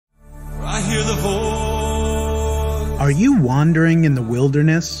voice. Are you wandering in the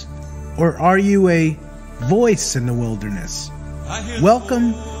wilderness, or are you a voice in the wilderness?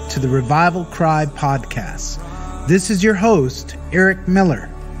 Welcome to the Revival Cry podcast. This is your host, Eric Miller.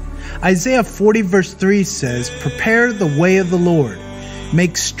 Isaiah 40 verse 3 says, "Prepare the way of the Lord.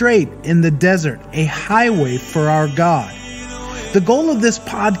 Make straight in the desert a highway for our God." The goal of this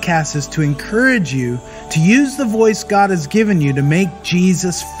podcast is to encourage you to use the voice God has given you to make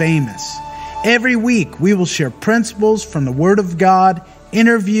Jesus famous. Every week, we will share principles from the Word of God,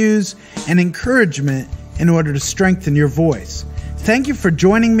 interviews, and encouragement in order to strengthen your voice. Thank you for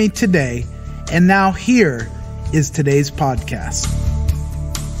joining me today. And now here is today's podcast.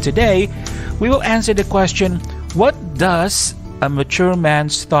 Today, we will answer the question, what does a mature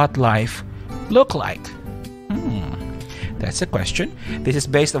man's thought life look like? That's a question. This is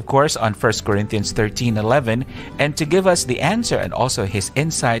based, of course, on 1 Corinthians 13:11. And to give us the answer and also his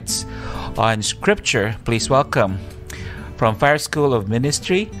insights on Scripture, please welcome from Fire School of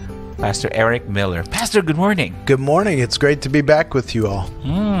Ministry, Pastor Eric Miller. Pastor, good morning. Good morning. It's great to be back with you all.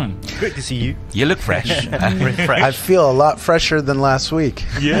 Great to see you. You look fresh. I feel a lot fresher than last week.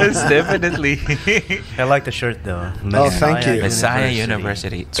 Yes, definitely. I like the shirt though. Oh, thank you. Messiah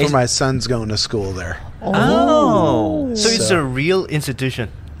University. It's where my son's going to school there. Oh. So it's a real institution.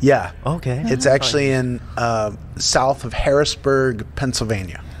 Yeah. Okay. It's actually in south of Harrisburg,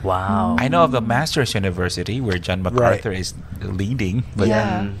 Pennsylvania. Wow. I know of the Master's University where John MacArthur is leading. But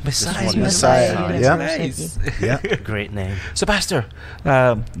Messiah. Yeah. Nice. Yeah. Great name. So, Pastor,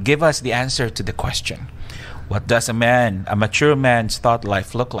 give us the answer to the question. What does a mature man's thought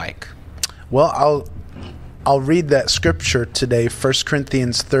life look like? Well, I'll read that scripture today, 1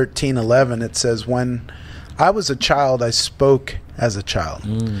 Corinthians 13:11. It says, "When I was a child, I spoke as a child.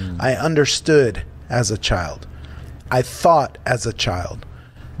 I understood as a child. I thought as a child.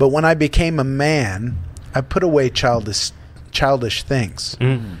 But when I became a man, I put away childish things."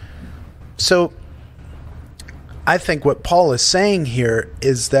 So I think what Paul is saying here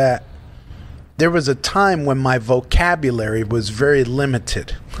is that there was a time when my vocabulary was very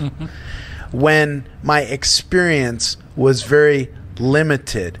limited, when my experience was very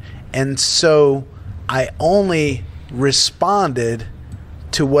limited. And so I only responded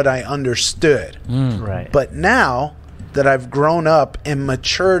to what I understood. Right. But now that I've grown up and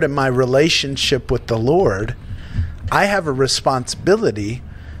matured in my relationship with the Lord, I have a responsibility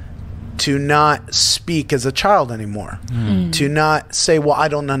to not speak as a child anymore, to not say, well, I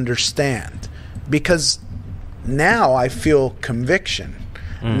don't understand. Because now I feel conviction.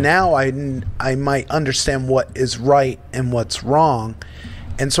 Now I might understand what is right and what's wrong.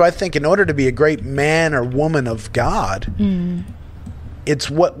 And so I think in order to be a great man or woman of God,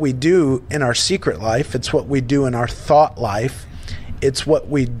 it's what we do in our secret life. It's what we do in our thought life. It's what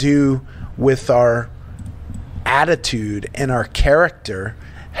we do with our attitude and our character.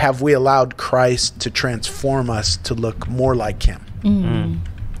 Have we allowed Christ to transform us to look more like him?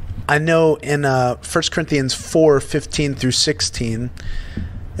 I know in 1 Corinthians 4:15 through 16,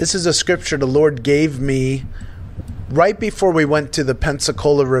 this is a scripture the Lord gave me right before we went to the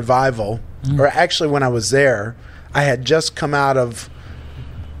Pensacola revival, or actually when I was there. I had just come out of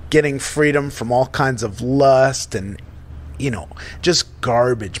getting freedom from all kinds of lust and, just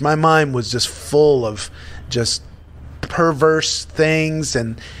garbage. My mind was just full of just perverse things.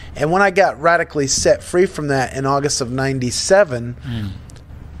 And when I got radically set free from that in August of 97,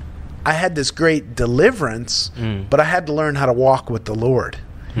 I had this great deliverance, but I had to learn how to walk with the Lord.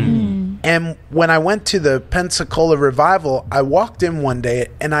 And when I went to the Pensacola revival, I walked in one day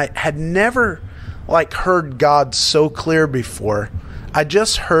and I had never heard God so clear before. I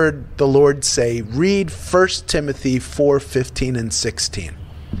just heard the Lord say, read 1 Timothy 4:15 and 16.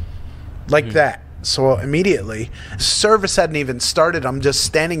 Like that. So immediately, service hadn't even started. I'm just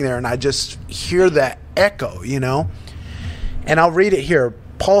standing there and I just hear that echo, And I'll read it here.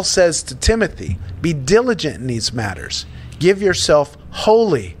 Paul says to Timothy, be diligent in these matters. Give yourself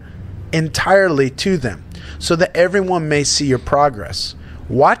wholly, entirely to them, so that everyone may see your progress.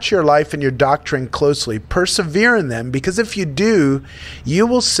 Watch your life and your doctrine closely. Persevere in them, because if you do, you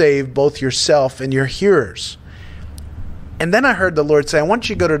will save both yourself and your hearers. And then I heard the Lord say, I want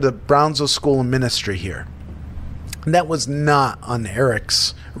you to go to the Brownsville School of Ministry here. And that was not on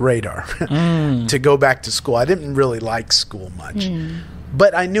Eric's radar to go back to school. I didn't really like school much.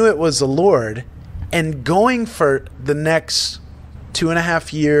 But I knew it was the Lord. And going for the next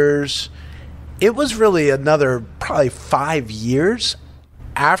 2.5 years, it was really another probably 5 years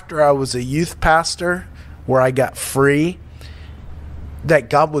after I was a youth pastor where I got free, that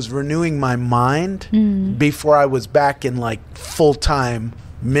God was renewing my mind before I was back in like full-time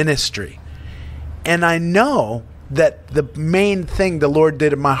ministry. And I know that the main thing the Lord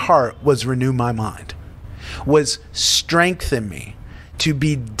did in my heart was renew my mind, was strengthen me to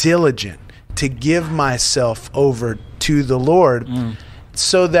be diligent, to give myself over to the Lord,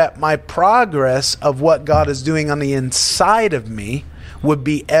 so that my progress of what God is doing on the inside of me would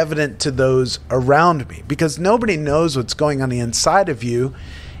be evident to those around me. Because nobody knows what's going on the inside of you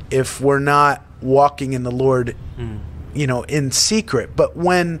if we're not walking in the Lord, in secret. But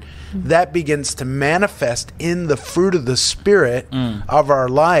when that begins to manifest in the fruit of the Spirit of our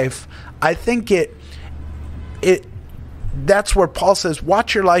life, I think that's where Paul says,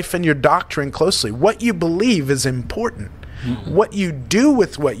 watch your life and your doctrine closely. What you believe is important. What you do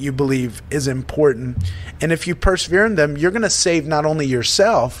with what you believe is important. And if you persevere in them, you're going to save not only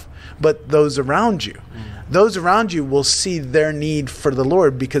yourself, but those around you. Those around you will see their need for the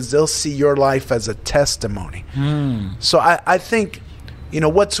Lord because they'll see your life as a testimony. So I think,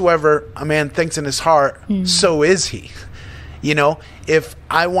 whatsoever a man thinks in his heart, so is he. If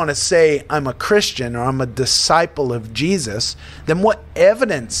I want to say I'm a Christian or I'm a disciple of Jesus, then what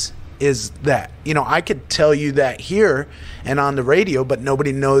evidence is that? I could tell you that here and on the radio, but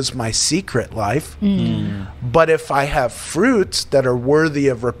nobody knows my secret life. But if I have fruits that are worthy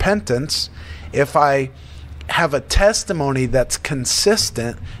of repentance, if I have a testimony that's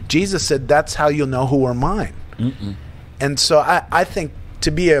consistent, Jesus said that's how you'll know who are mine. And so I think to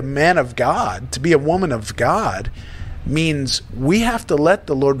be a man of God, to be a woman of God, means we have to let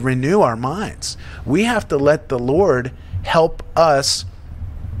the Lord renew our minds. We have to let the Lord help us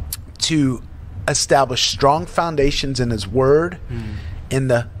to establish strong foundations in His Word, in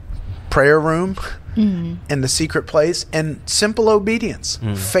the prayer room, in the secret place, and simple obedience,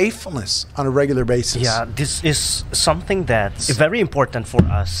 faithfulness on a regular basis. Yeah, this is something that's very important for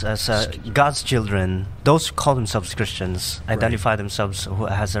us as God's children, those who call themselves Christians, identify themselves who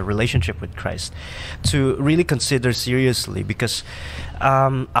has a relationship with Christ, to really consider seriously, because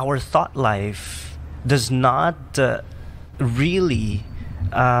our thought life does not really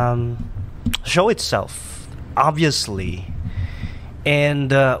show itself obviously,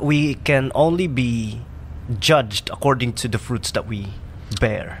 and we can only be judged according to the fruits that we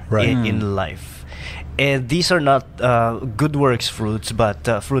bear in life. And these are not good works fruits,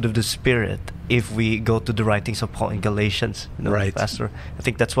 but fruit of the Spirit, if we go to the writings of Paul in Galatians. Pastor, I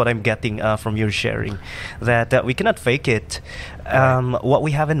think that's what I'm getting from your sharing, that we cannot fake it, what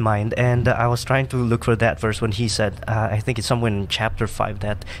we have in mind. And I was trying to look for that verse when he said, I think it's somewhere in chapter 5,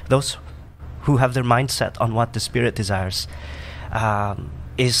 that those who have their mindset on what the Spirit desires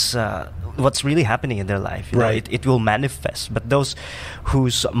is what's really happening in their life. It will manifest. But those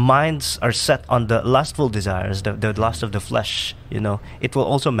whose minds are set on the lustful desires, the lust of the flesh, it will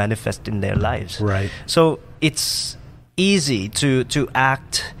also manifest in their lives. So it's easy to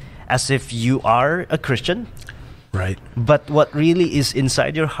act as if you are a Christian. But what really is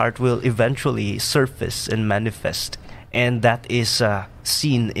inside your heart will eventually surface and manifest. And that is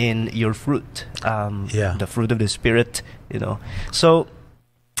seen in your fruit, the fruit of the Spirit, So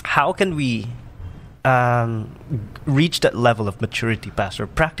how can we reach that level of maturity, Pastor?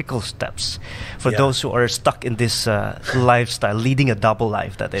 Practical steps for those who are stuck in this lifestyle, leading a double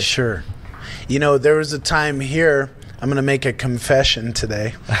life, that is. Sure. There was a time here, I'm going to make a confession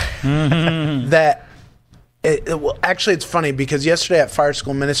today, that actually, it's funny because yesterday at Fire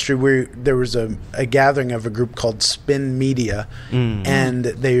School Ministry, there was a gathering of a group called Spin Media, and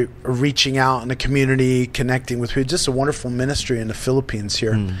they are reaching out in the community, connecting with people. Just a wonderful ministry in the Philippines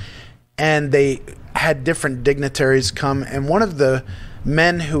here. And they had different dignitaries come, and one of the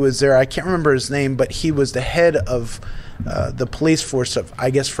men who was there, I can't remember his name, but he was the head of the police force of, I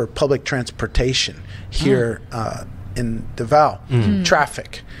guess, for public transportation here in Davao,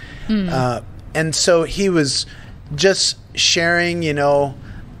 traffic. And so he was just sharing,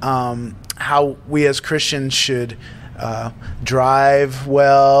 how we as Christians should drive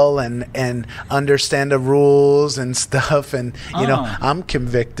well and understand the rules and stuff. And, I'm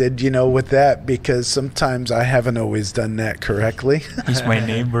convicted, with that, because sometimes I haven't always done that correctly. He's my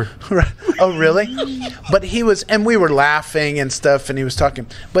neighbor. Oh, really? But we were laughing and stuff, and he was talking.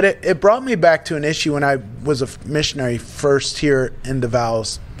 But it brought me back to an issue when I was a missionary first here in Davao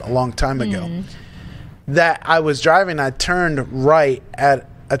a long time ago, that I was driving, I turned right at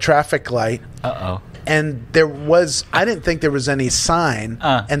a traffic light. And I didn't think there was any sign,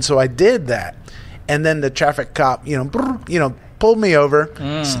 and so I did that. And then the traffic cop, pulled me over,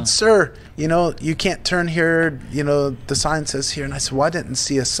 said, "Sir, you can't turn here, the sign says here." And I said, "Well, I didn't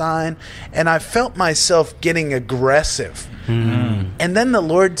see a sign." And I felt myself getting aggressive. And then the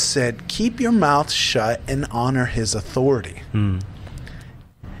Lord said, "Keep your mouth shut and honor His authority."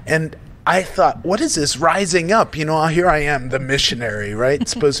 And I thought, what is this rising up? You know, here I am, the missionary, right?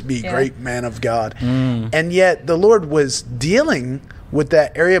 Supposed to be a great man of God. And yet the Lord was dealing with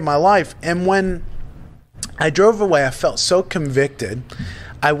that area of my life. And when I drove away, I felt so convicted.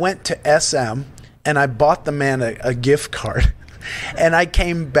 I went to SM and I bought the man a gift card. And I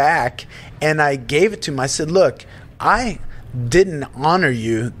came back and I gave it to him. I said, look, I didn't honor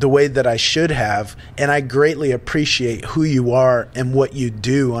you the way that I should have, and I greatly appreciate who you are and what you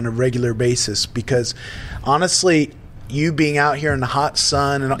do on a regular basis, because honestly, you being out here in the hot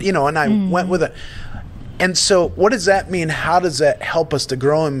sun and, you know, and I went with it. And so what does that mean? How does that help us to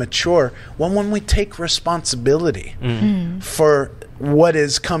grow and mature? Well, when we take responsibility for what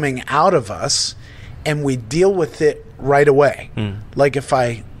is coming out of us and we deal with it right away. Like if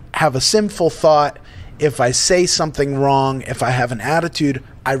I have a sinful thought, if I say something wrong, if I have an attitude,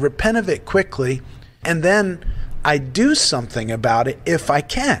 I repent of it quickly, and then I do something about it if I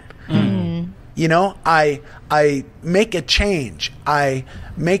can. You know, I make a change. I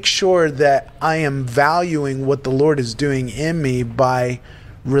make sure that I am valuing what the Lord is doing in me by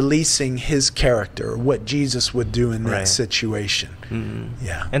releasing his character, what Jesus would do in that situation.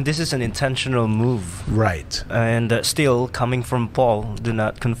 Yeah. And this is an intentional move. Right. And still coming from Paul, do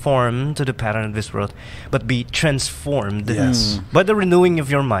not conform to the pattern of this world, but be transformed by the renewing of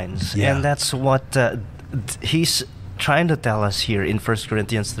your minds. Yeah. And that's what he's trying to tell us here in 1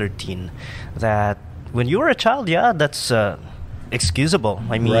 Corinthians 13, that when you were a child, that's excusable.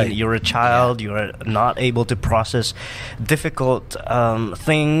 I mean, you're a child, you're not able to process difficult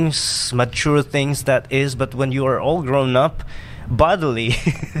things, mature things, that is, but when you are all grown up, bodily,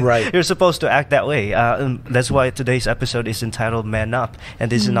 you're supposed to act that way. That's why today's episode is entitled Man Up, and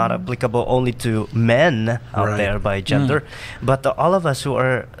this is not applicable only to men out there by gender, but all of us who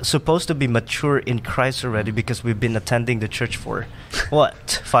are supposed to be mature in Christ already, because we've been attending the church for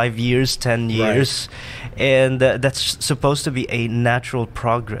 5 years, 10 years, and that's supposed to be a natural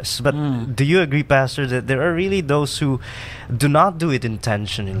progress. But do you agree, Pastor, that there are really those who do not do it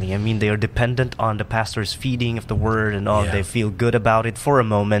intentionally? I mean, they are dependent on the pastor's feeding of the word and all. They feel good about it for a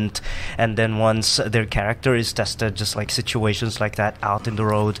moment, and then once their character is tested, just like situations like that out in the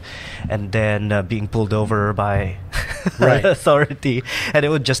road, and then being pulled over by authority, and it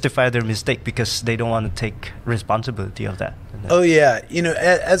would justify their mistake because they don't want to take responsibility of that. Oh yeah, you know,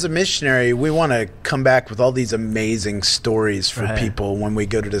 as a missionary, we want to come back with all these amazing stories for people when we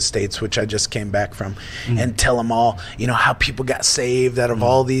go to the States, which I just came back from, and tell them all, you know, how people got saved out of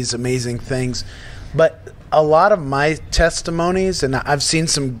all these amazing things. But a lot of my testimonies, and I've seen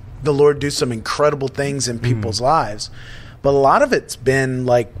the Lord do some incredible things in people's lives, but a lot of it's been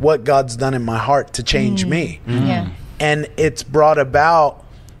like what God's done in my heart to change me. And it's brought about,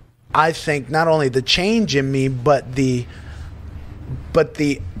 I think, not only the change in me, but the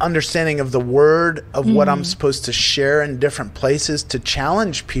understanding of the word, of what I'm supposed to share in different places, to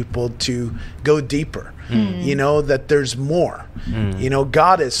challenge people to go deeper. You know, that there's more. You know,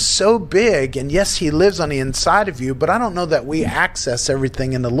 God is so big, and yes, he lives on the inside of you, but I don't know that we access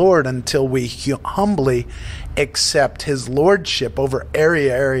everything in the Lord until we humbly accept his lordship over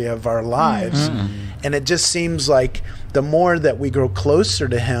area of our lives. And it just seems like the more that we grow closer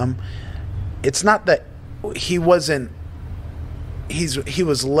to him, it's not that he was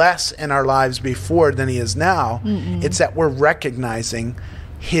less in our lives before than he is now. It's that we're recognizing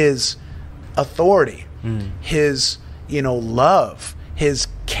his authority, his, you know, love, his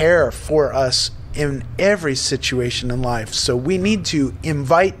care for us in every situation in life. So we need to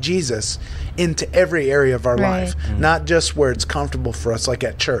invite Jesus into every area of our life, not just where it's comfortable for us, like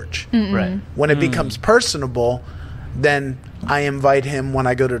at church. When it becomes personable, then I invite him when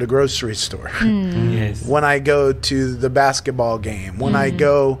I go to the grocery store, when I go to the basketball game, when I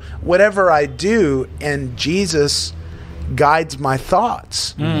go, whatever I do, and Jesus guides my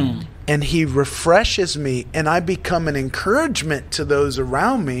thoughts. And he refreshes me, and I become an encouragement to those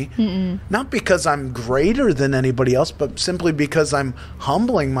around me, not because I'm greater than anybody else, but simply because I'm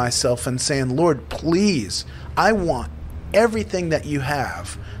humbling myself and saying, Lord, please, I want everything that you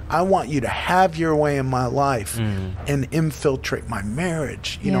have. I want you to have your way in my life and infiltrate my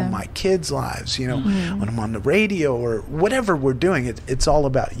marriage, you know, my kids' lives, you know, when I'm on the radio or whatever we're doing, it's all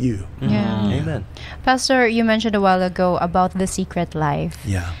about you. Amen. Pastor, you mentioned a while ago about the secret life.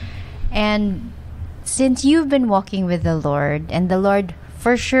 And since you've been walking with the Lord, and the Lord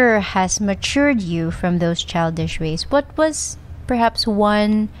for sure has matured you from those childish ways, what was perhaps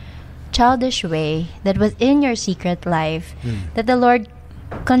one childish way that was in your secret life that the Lord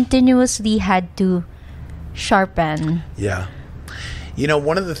continuously had to sharpen? You know,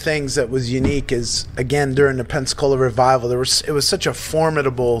 one of the things that was unique is, again, during the Pensacola revival, it was such a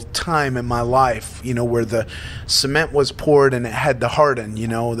formidable time in my life, you know, where the cement was poured and it had to harden, you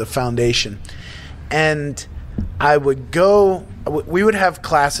know, the foundation. And I would go, we would have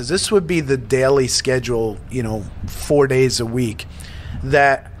classes. This would be the daily schedule, you know, 4 days a week,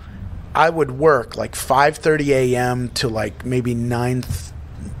 that I would work like 5:30 a.m. to like maybe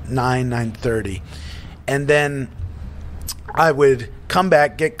 9:30. And then I would come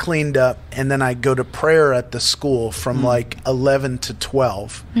back, get cleaned up, and then I'd go to prayer at the school from like 11 to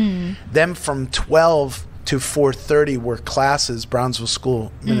 12. Then from 12 to 4:30 were classes, Brownsville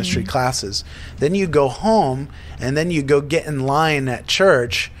School Ministry classes. Then you go home, and then you go get in line at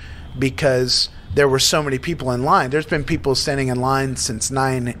church because there were so many people in line. There's been people standing in line since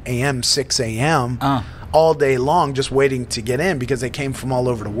 9 a.m., 6 a.m., all day long just waiting to get in because they came from all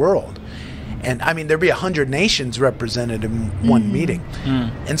over the world. And, I mean, there'd be 100 nations represented in one meeting.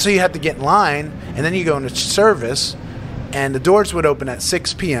 And so you had to get in line, and then you go into service, and the doors would open at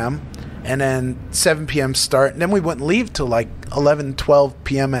 6 p.m., and then 7 p.m. start, and then we wouldn't leave till like 11, 12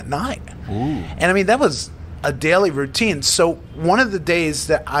 p.m. at night. And, I mean, that was a daily routine. So one of the days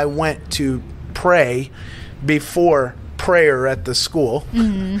that I went to pray before prayer at the school,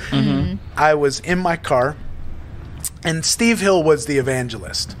 I was in my car, and Steve Hill was the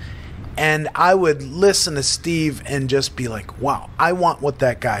evangelist. And I would listen to Steve and just be like, wow, I want what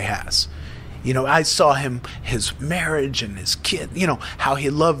that guy has. You know, I saw him, his marriage and his kid, you know, how he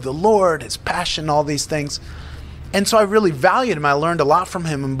loved the Lord, his passion, all these things. And so I really valued him. I learned a lot from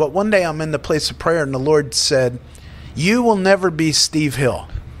him. But one day I'm in the place of prayer and the Lord said, you will never be Steve Hill.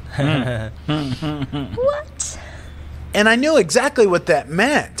 What? And I knew exactly what that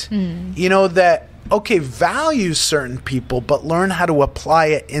meant. You know, that, okay, value certain people, but learn how to apply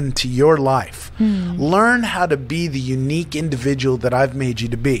it into your life. Learn how to be the unique individual that I've made you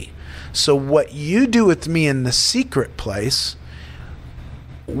to be. So what you do with me in the secret place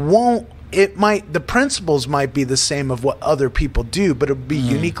the principles might be the same of what other people do, but it'll be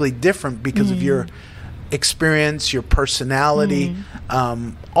uniquely different because of your experience, your personality,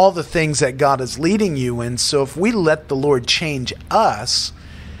 all the things that God is leading you in. So if we let the Lord change us,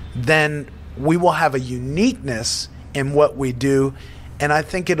 then we will have a uniqueness in what we do, and I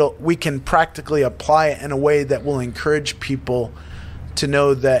think we can practically apply it in a way that will encourage people to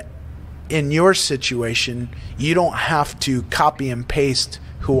know that in your situation, you don't have to copy and paste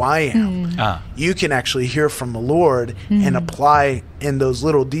who I am. You can actually hear from the Lord and apply in those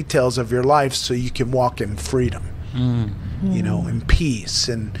little details of your life so you can walk in freedom, you know, in peace,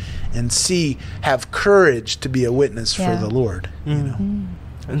 and have courage to be a witness for the Lord, you know.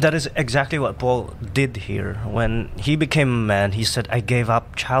 And that is exactly what Paul did here. When he became a man, he said, I gave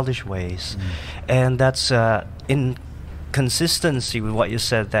up childish ways. And that's in consistency with what you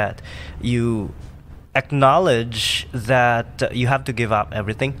said, that you acknowledge that you have to give up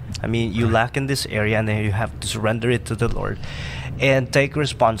everything. I mean, you lack in this area, and then you have to surrender it to the Lord and take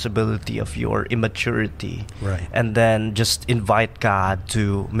responsibility of your immaturity. And then just invite God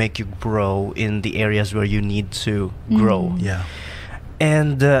to make you grow in the areas where you need to grow.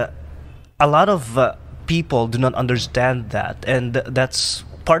 And a lot of people do not understand that, and that's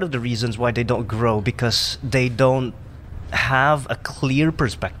part of the reasons why they don't grow, because they don't have a clear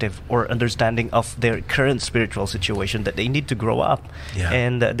perspective or understanding of their current spiritual situation, that they need to grow up,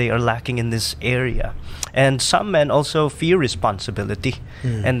 and they are lacking in this area. And some men also fear responsibility,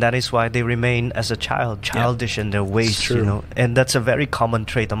 and that is why they remain as a child, childish in their ways, you know. And that's a very common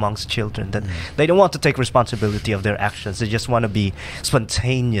trait amongst children, that they don't want to take responsibility of their actions. They just want to be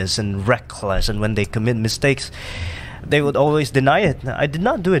spontaneous and reckless, and when they commit mistakes, they would always deny it. I did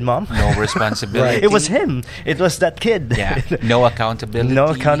not do it, Mom. No responsibility. It was him. It was that kid. No accountability. No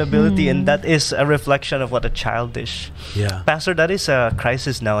accountability. And that is a reflection of what a childish. Pastor, that is a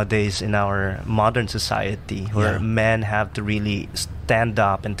crisis nowadays in our modern society, where men have to really stand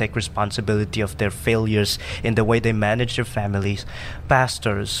up and take responsibility of their failures in the way they manage their families.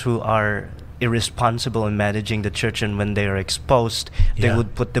 Pastors who are irresponsible in managing the church, and when they are exposed, they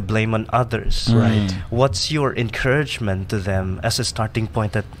would put the blame on others. What's your encouragement to them as a starting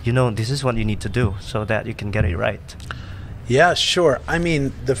point, that, you know, this is what you need to do so that you can get it right? Yeah, sure. I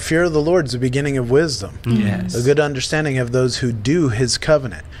mean, the fear of the Lord is the beginning of wisdom. A good understanding of those who do his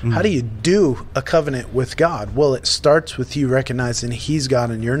covenant. How do you do a covenant with God? Well, it starts with you recognizing he's God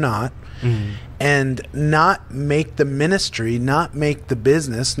and you're not. And not make the ministry, not make the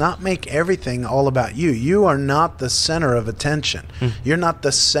business, not make everything all about you. You are not the center of attention. You're not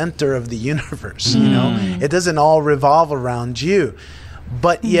the center of the universe, you know. It doesn't all revolve around you.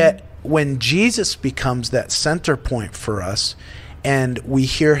 But yet, when Jesus becomes that center point for us, and we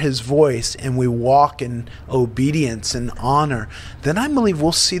hear his voice and we walk in obedience and honor, then I believe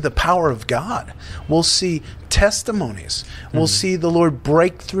we'll see the power of God. We'll see testimonies. We'll see the Lord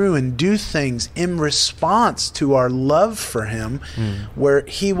break through and do things in response to our love for him, where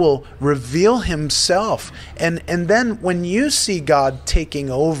he will reveal himself. And then when you see God taking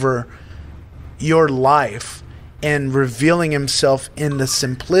over your life and revealing himself in the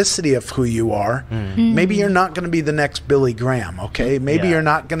simplicity of who you are, maybe you're not going to be the next Billy Graham, okay? Maybe you're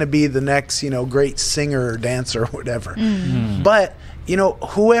not going to be the next, great singer or dancer or whatever. But,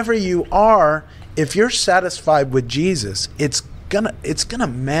 whoever you are, if you're satisfied with Jesus, it's gonna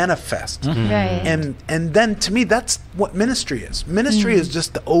manifest. Right. And then to me, that's what ministry is. Ministry is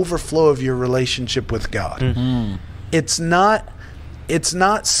just the overflow of your relationship with God. It's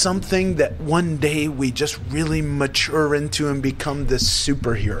not something that one day we just really mature into and become this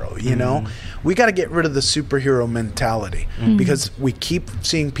superhero, We got to get rid of the superhero mentality, because we keep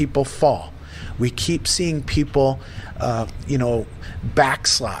seeing people fall. We keep seeing people,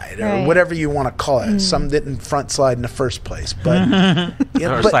 backslide, or whatever you want to call it. Some didn't front slide in the first place, but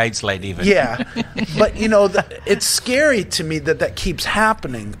or side slide even. Yeah, but it's scary to me that keeps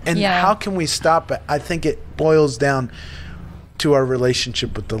happening. And how can we stop it? I think it boils down to our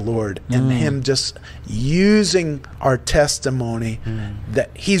relationship with the Lord and him just using our testimony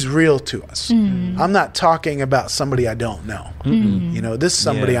that he's real to us. I'm not talking about somebody I don't know. This is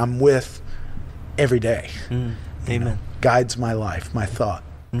somebody I'm with every day. Amen. Guides my life, my thought.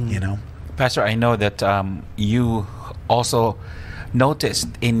 Pastor, I know that you also noticed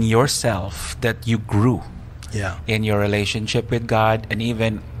in yourself that you grew in your relationship with God, and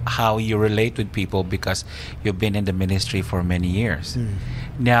even how you relate with people, because you've been in the ministry for many years.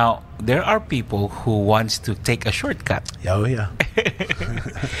 Now, there are people who wants to take a shortcut. Oh, yeah.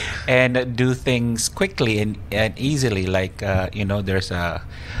 And do things quickly and easily, like, there's a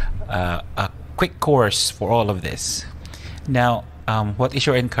quick course for all of this. Now, what is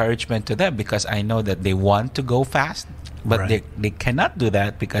your encouragement to them? Because I know that they want to go fast, but they cannot do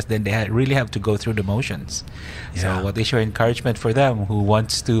that, because then they really have to go through the motions. So what is your encouragement for them who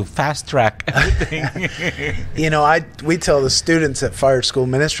wants to fast track everything? We tell the students at Fire School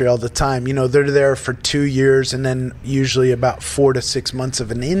Ministry all the time, they're there for 2 years and then usually about 4 to 6 months of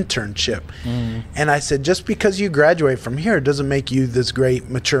an internship. And I said, just because you graduate from here doesn't make you this great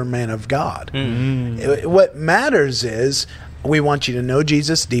mature man of God. What matters is we want you to know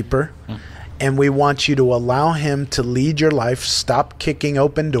Jesus deeper. And we want you to allow him to lead your life. Stop kicking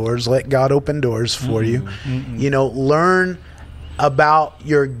open doors. Let God open doors for you. Learn about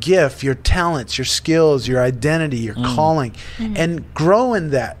your gift, your talents, your skills, your identity, your calling, and grow in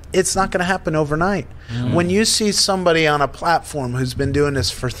that. It's not going to happen overnight. When you see somebody on a platform who's been doing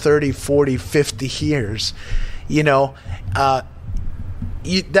this for 30, 40, 50 years, that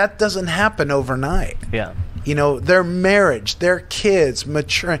doesn't happen overnight. Yeah. Their marriage, their kids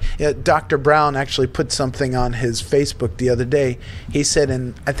maturing. Dr. Brown actually put something on his Facebook the other day. He said,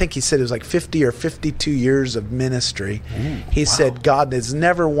 I think he said it was like 50 or 52 years of ministry. He said, God has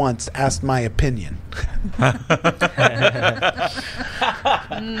never once asked my opinion. I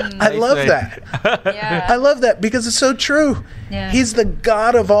love that. I love that because it's so true. He's the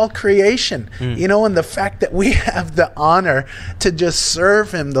God of all creation. And the fact that we have the honor to just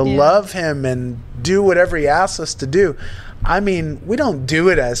serve him, to love him, and do whatever he asks us to do. I mean, we don't do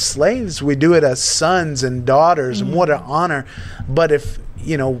it as slaves. We do it as sons and daughters, and what an honor. But if,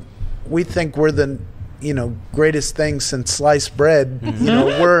 we think we're the, greatest thing since sliced bread,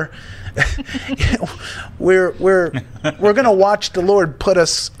 we're going to watch the Lord put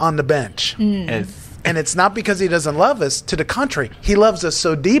us on the bench. And it's not because he doesn't love us. To the contrary, he loves us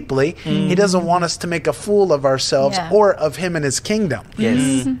so deeply, he doesn't want us to make a fool of ourselves or of him and his kingdom.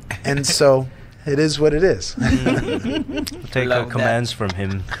 And so it is what it is. Take our commands from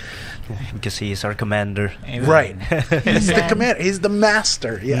him, because he is our commander. Amen. Right. He's the commander. He's the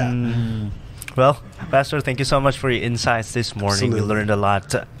master. Well, Pastor, thank you so much for your insights this morning. Absolutely. We learned a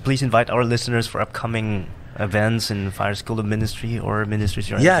lot. Please invite our listeners for upcoming events in Fire School of Ministry or ministries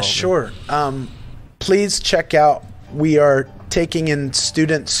you're involved in. Sure. Please check out. We are taking in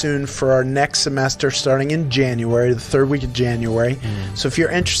students soon for our next semester starting in January, the third week of January. So if you're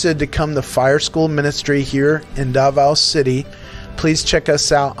interested to come to Fire School Ministry here in Davao City, please check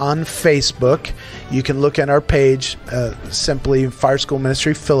us out on Facebook. You can look at our page, simply Fire School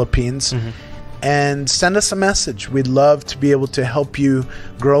Ministry Philippines, and send us a message. We'd love to be able to help you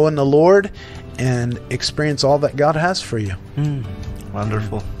grow in the Lord and experience all that God has for you.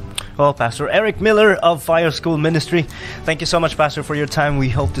 Wonderful. Well, Pastor Eric Miller of Fire School Ministry, thank you so much, Pastor, for your time. We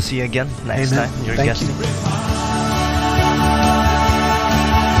hope to see you again next time. You're Thank guesting. you.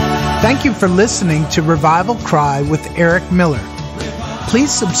 Thank you for listening to Revival Cry with Eric Miller.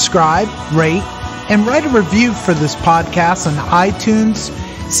 Please subscribe, rate, and write a review for this podcast on iTunes,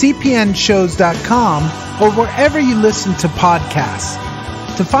 cpnshows.com, or wherever you listen to podcasts.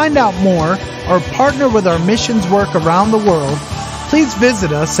 To find out more or partner with our missions work around the world, please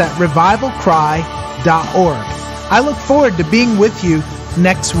visit us at revivalcry.org. I look forward to being with you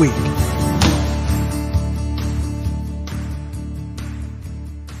next week.